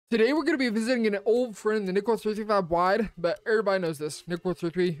Today we're going to be visiting an old friend, the nickel 335 wide, but everybody knows this. Nickel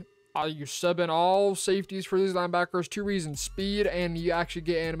 33, you sub in all safeties for these linebackers. Two reasons: speed, and you actually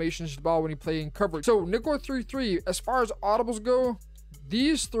get animations to the ball when you play in coverage. So nickel 33, as far as audibles go,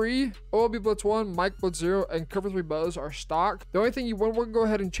 these three, OLB Blitz 1, Mike Blitz 0, and Cover 3 Buzz are stock. The only thing you want to go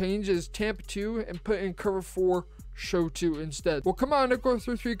ahead and change is Tamp 2 and put in Cover 4 Show 2 instead. Well, come on, nickel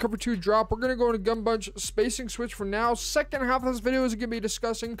 33, Cover 2 drop. We're going to go into gun bunch spacing switch for now. Second half of this video is going to be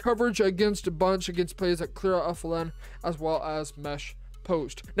discussing coverage against a bunch, against plays like clear out FLN, as well as mesh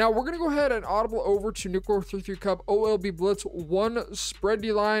post. Now we're going to go ahead and audible over to nickel 33 Cup OLB Blitz 1 spread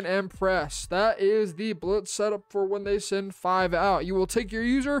D line and press. That is the blitz setup for when they send 5 out. You will take your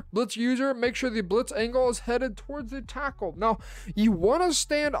user, blitz user, make sure the blitz angle is headed towards the tackle. Now you want to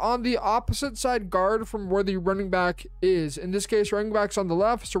stand on the opposite side guard from where the running back is. In this case, running back's on the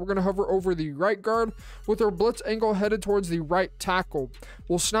left, so we're going to hover over the right guard with our blitz angle headed towards the right tackle.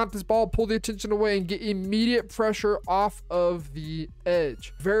 We'll snap this ball, pull the attention away, and get immediate pressure off of the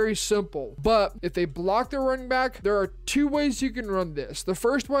edge. Very simple. But if they block their running back, there are two ways you can run this. The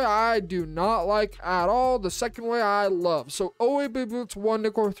first way I do not like at all. The second way I love. So OLB Blitz 1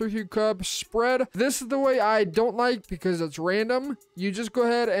 nickel 33 Cub spread. This is the way I don't like because it's random. You just go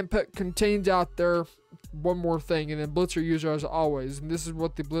ahead and put contains out there. One more thing, and then blitzer user as always, and this is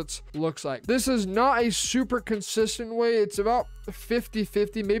what the blitz looks like. This is not a super consistent way. It's about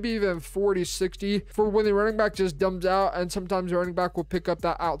 50-50, maybe even 40-60 for when the running back just dumbs out, and sometimes the running back will pick up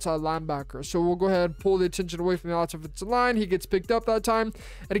that outside linebacker. So we'll go ahead and pull the attention away from the outside offensive line. He gets picked up that time,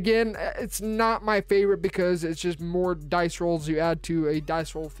 and again, it's not my favorite because it's just more dice rolls you add to a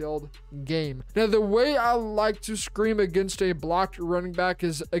dice roll filled game. Now the way I like to scream against a blocked running back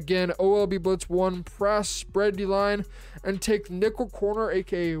is, again, OLB Blitz 1 press spread D line and take nickel corner,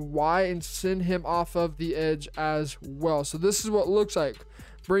 aka Y, and send him off of the edge as well. So this is what it looks like.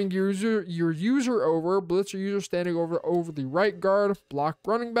 Bring your user over, blitz your user standing over the right guard, block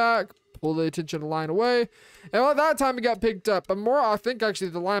running back, pull the attention line away, and at that time it got picked up. But more, I think actually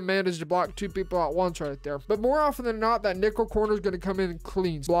the line managed to block two people at once right there. But more often than not, that nickel corner is going to come in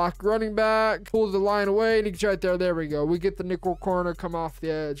clean. Block running back, pull the line away, and he's right there. There we go. We get the nickel corner come off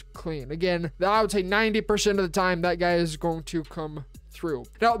the edge clean. Again, I would say 90% of the time that guy is going to come through.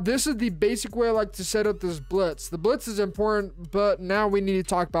 Now this is the basic way I like to set up this blitz. The blitz is important, but now we need to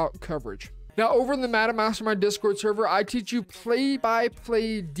talk about coverage. Now, over in the Madden Mastermind Discord server, I teach you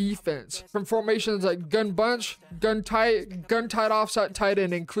play-by-play defense from formations like gun bunch, gun tight offside tight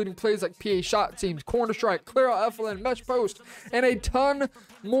end, including plays like PA shot seams, corner strike, clear out FLN, mesh post, and a ton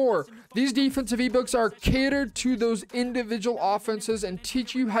more. These defensive ebooks are catered to those individual offenses and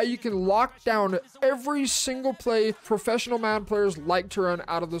teach you how you can lock down every single play professional Madden players like to run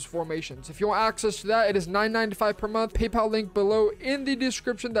out of those formations. If you want access to that, it is $9.95 per month. PayPal link below in the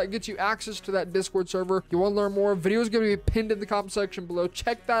description that gets you access to that Discord server. You want to learn more? Video is going to be pinned in the comment section below.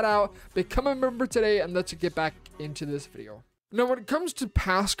 Check that out. Become a member today, and let's get back into this video. Now, when it comes to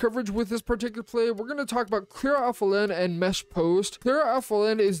pass coverage with this particular play, we're going to talk about clear out FLN and mesh post. Clear out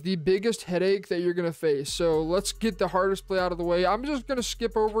FLN is the biggest headache that you're going to face. So let's get the hardest play out of the way. I'm just going to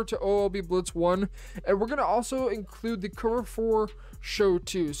skip over to OLB Blitz 1, and we're going to also include the cover 4 show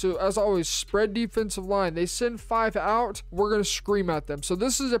 2. So as always, spread defensive line. They send 5 out. We're going to scream at them. So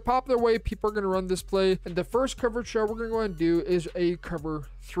this is a popular way people are going to run this play. And the first coverage show we're going to go ahead and do is a cover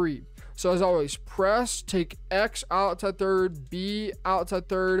 3. So as always, press, take X outside third, B outside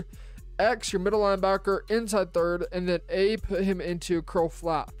third, X your middle linebacker inside third, and then A put him into curl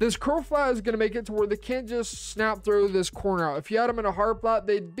flat. This curl flat is going to make it to where they can't just snap through this corner out. If you had them in a hard flat,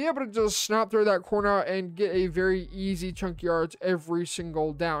 they'd be able to just snap through that corner out and get a very easy chunk of yards every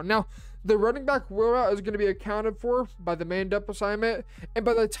single down. Now, the running back wheel route is going to be accounted for by the manned up assignment, and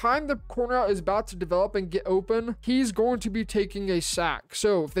by the time the corner out is about to develop and get open, he's going to be taking a sack.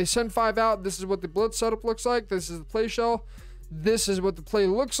 So if they send 5 out, this is what the blitz setup looks like. This is the play shell. This is what the play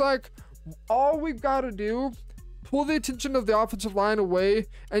looks like. All we've got to do, pull the attention of the offensive line away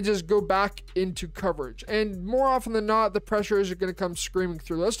and just go back into coverage. And more often than not, the pressure is going to come screaming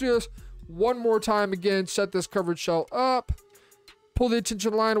through. Let's do this one more time. Again, set this coverage shell up. Pull the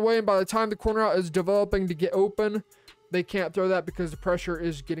attention line away, and by the time the corner out is developing to get open, they can't throw that because the pressure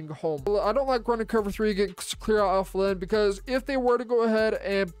is getting home. I don't like running cover 3 against clear out FLN because if they were to go ahead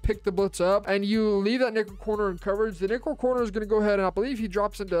and pick the blitz up and you leave that nickel corner in coverage, the nickel corner is going to go ahead and I believe he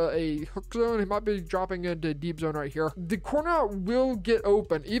drops into a hook zone. He might be dropping into deep zone right here. The corner out will get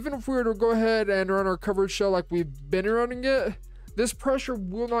open. Even if we were to go ahead and run our coverage shell like we've been running it, this pressure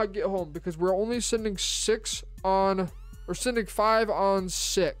will not get home because we're only sending 5 on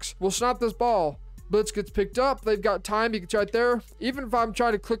 6. We'll snap this ball. Blitz gets picked up. They've got time. You can see right there. Even if I'm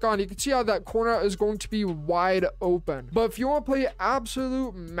trying to click on, you can see how that corner is going to be wide open. But if you want to play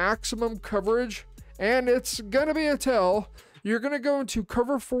absolute maximum coverage, and it's going to be a tell, you're going to go into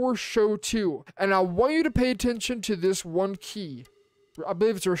cover 4, show 2. And I want you to pay attention to this one key. I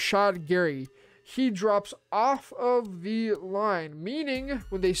believe it's Rashad Gary. He drops off of the line, meaning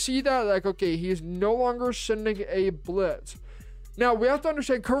when they see that, like, okay, he is no longer sending a blitz. Now, we have to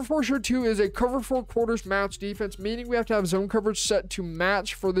understand cover 4 show 2 is a cover 4 quarters match defense, meaning we have to have zone coverage set to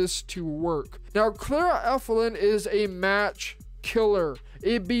match for this to work. Now, Clara Eflin is a match killer.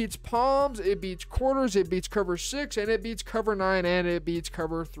 It beats palms, it beats quarters, it beats cover 6, and it beats cover 9, and it beats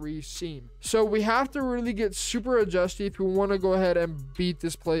cover 3 seam. So we have to really get super adjusted if we want to go ahead and beat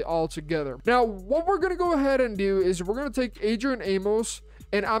this play altogether. Now, what we're going to go ahead and do is we're going to take Adrian Amos,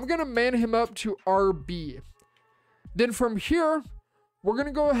 and I'm going to man him up to RB. Then from here, we're going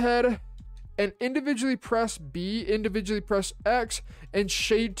to go ahead and individually press B, individually press X, and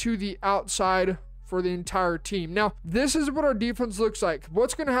shade to the outside for the entire team. Now, this is what our defense looks like.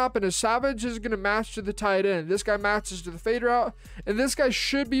 What's going to happen is Savage is going to match to the tight end. This guy matches to the fade route, and this guy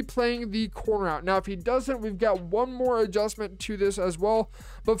should be playing the corner route. Now, if he doesn't, we've got one more adjustment to this as well.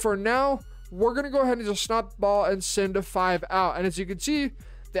 But for now, we're going to go ahead and just snap the ball and send a 5 out. And as you can see,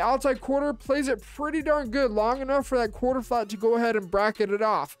 the outside quarter plays it pretty darn good, long enough for that quarter flat to go ahead and bracket it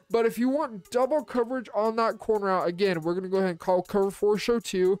off. But if you want double coverage on that corner out, again, we're going to go ahead and call cover 4 show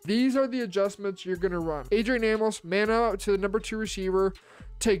 2. These are the adjustments you're going to run. Adrian Amos, man up to the number 2 receiver.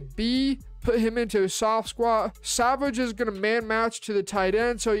 Take B, put him into a soft squat. Savage is going to man match to the tight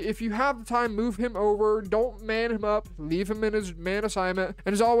end. So if you have the time, move him over. Don't man him up. Leave him in his man assignment.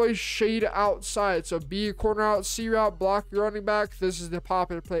 And as always, shade outside. So B, corner out, C route, block your running back. This is the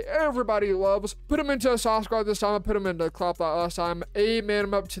popular play everybody loves. Put him into a soft squat this time. I put him into a clop last time. A, man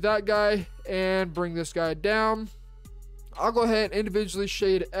him up to that guy and bring this guy down. I'll go ahead and individually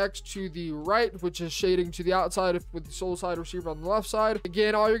shade X to the right, which is shading to the outside with the sole side receiver on the left side.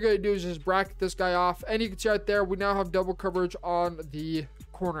 Again, all you're going to do is just bracket this guy off. And you can see right there, we now have double coverage on the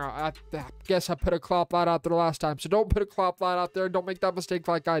corner out. I guess I put a clop line out there last time. So don't put a clop line out there. Don't make that mistake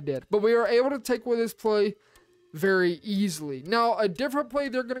like I did. But we are able to take away this play very easily. Now, a different play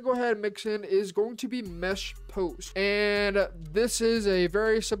they're going to go ahead and mix in is going to be mesh post. And this is a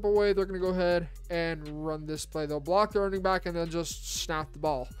very simple way they're going to go ahead and run this play. They'll block the running back and then just snap the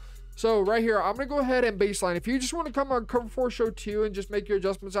ball. So right here, I'm going to go ahead and baseline. If you just want to come on cover 4 show 2 and just make your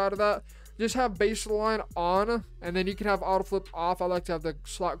adjustments out of that, just have baseline on, and then you can have auto flip off. I like to have the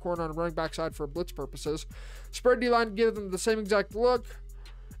slot corner on the running back side for blitz purposes. Spread D line, give them the same exact look.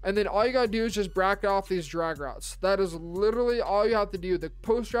 And then all you got to do is just bracket off these drag routes. That is literally all you have to do. The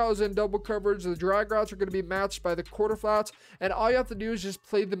post route is in double coverage. The drag routes are going to be matched by the quarter flats. And all you have to do is just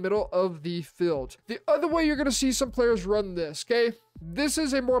play the middle of the field. The other way you're going to see some players run this, okay? This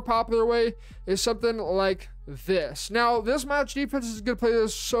is a more popular way, is something like this. Now, this match defense is going to play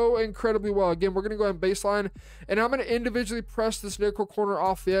this so incredibly well. Again, we're going to go ahead and baseline. And I'm going to individually press this nickel corner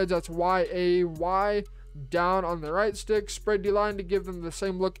off the edge. That's Y-A-Y. Down on the right stick, spread D line to give them the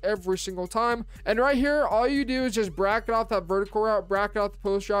same look every single time. And right here, all you do is just bracket off that vertical route, bracket out the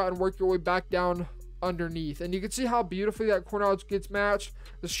post route, and work your way back down underneath. And you can see how beautifully that corner out gets matched.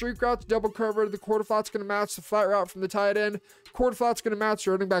 The streak route's double covered. The quarter flat's going to match the flat route from the tight end. Quarter flat's going to match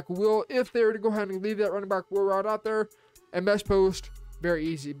the running back wheel if they were to go ahead and leave that running back wheel route out there. And mesh post, very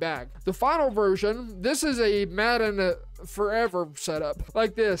easy bag. The final version, this is a Madden forever setup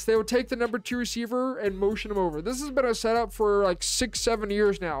like this. They would take the number 2 receiver and motion him over. This has been a setup for like 6-7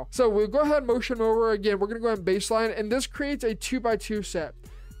 years now. So we'll go ahead and motion him over. Again, we're going to go ahead and baseline, and this creates a 2x2 set.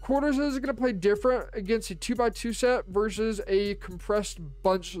 Quarters is going to play different against a 2x2 set versus a compressed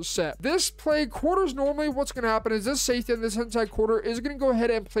bunch set. This play, quarters normally what's going to happen is this safety in this inside quarter is going to go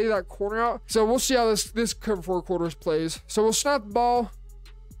ahead and play that corner out. So we'll see how this cover 4 quarters plays. So we'll snap the ball.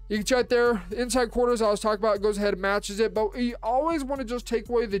 You can check there, the inside quarters I was talking about, goes ahead and matches it, but you always want to just take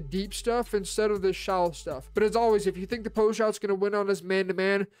away the deep stuff instead of the shallow stuff. But as always, if you think the post route's going to win on this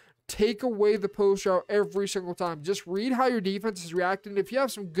man-to-man, take away the post route every single time. Just read how your defense is reacting. If you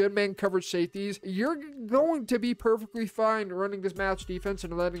have some good man coverage safeties, you're going to be perfectly fine running this match defense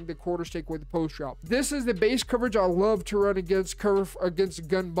and letting the quarters take away the post route. This is the base coverage I love to run against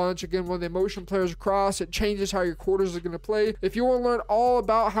gun bunch. Again, when the motion players cross, it changes how your quarters are going to play. If you want to learn all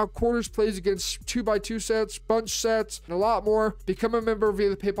about how quarters plays against 2x2 sets, bunch sets, and a lot more, become a member via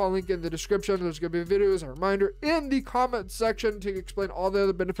the PayPal link in the description. There's going to be a video as a reminder in the comment section to explain all the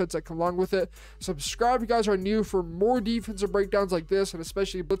other benefits that come along with it. Subscribe if you guys are new for more defensive breakdowns like this, and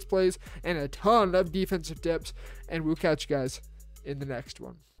especially blitz plays and a ton of defensive tips. And we'll catch you guys in the next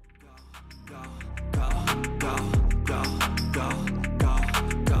one. Go, go, go, go, go,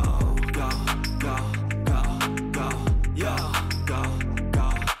 go, go, go, go, go, yo, go, go,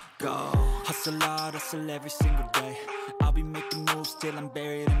 go. Hustle hard, hustle every single day. I'll be making moves till I'm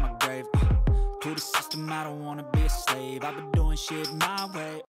buried in my grave. To the system, I don't wanna be a slave. I've been doing shit my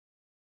way.